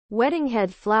Wedding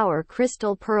Head Flower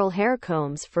Crystal Pearl Hair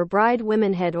Combs for Bride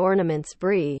Women Head Ornaments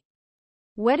Brie.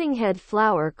 Wedding Head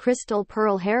Flower Crystal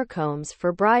Pearl Hair Combs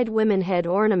for Bride Women Head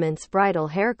Ornaments Bridal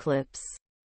Hair Clips.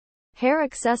 Hair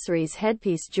Accessories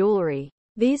Headpiece Jewelry.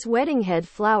 These wedding head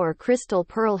flower crystal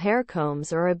pearl hair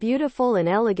combs are a beautiful and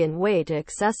elegant way to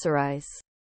accessorize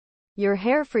your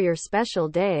hair for your special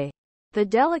day. The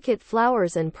delicate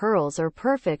flowers and pearls are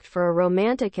perfect for a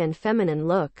romantic and feminine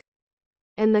look,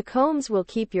 and the combs will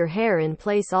keep your hair in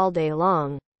place all day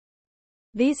long.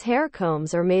 These hair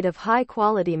combs are made of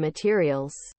high-quality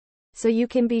materials, so you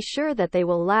can be sure that they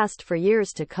will last for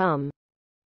years to come.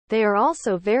 They are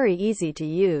also very easy to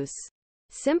use.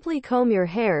 Simply comb your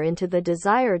hair into the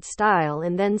desired style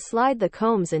and then slide the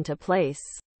combs into place.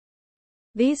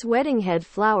 These wedding head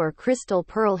flower crystal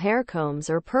pearl hair combs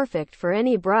are perfect for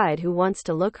any bride who wants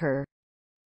to look her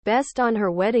best on her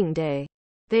wedding day.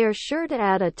 They are sure to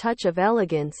add a touch of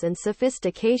elegance and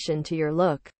sophistication to your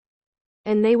look,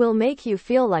 and they will make you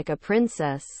feel like a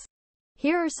princess.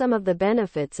 Here are some of the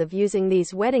benefits of using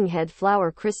these wedding head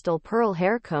flower crystal pearl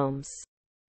hair combs.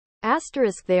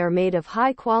 They are made of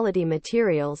high-quality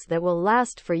materials that will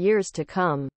last for years to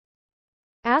come.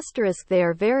 They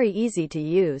are very easy to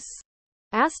use.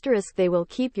 They will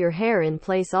keep your hair in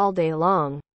place all day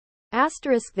long.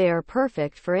 They are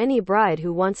perfect for any bride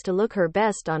who wants to look her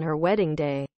best on her wedding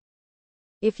day.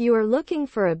 If you are looking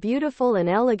for a beautiful and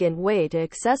elegant way to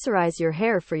accessorize your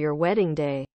hair for your wedding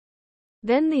day,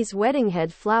 then these wedding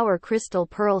head flower crystal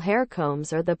pearl hair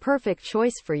combs are the perfect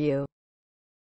choice for you.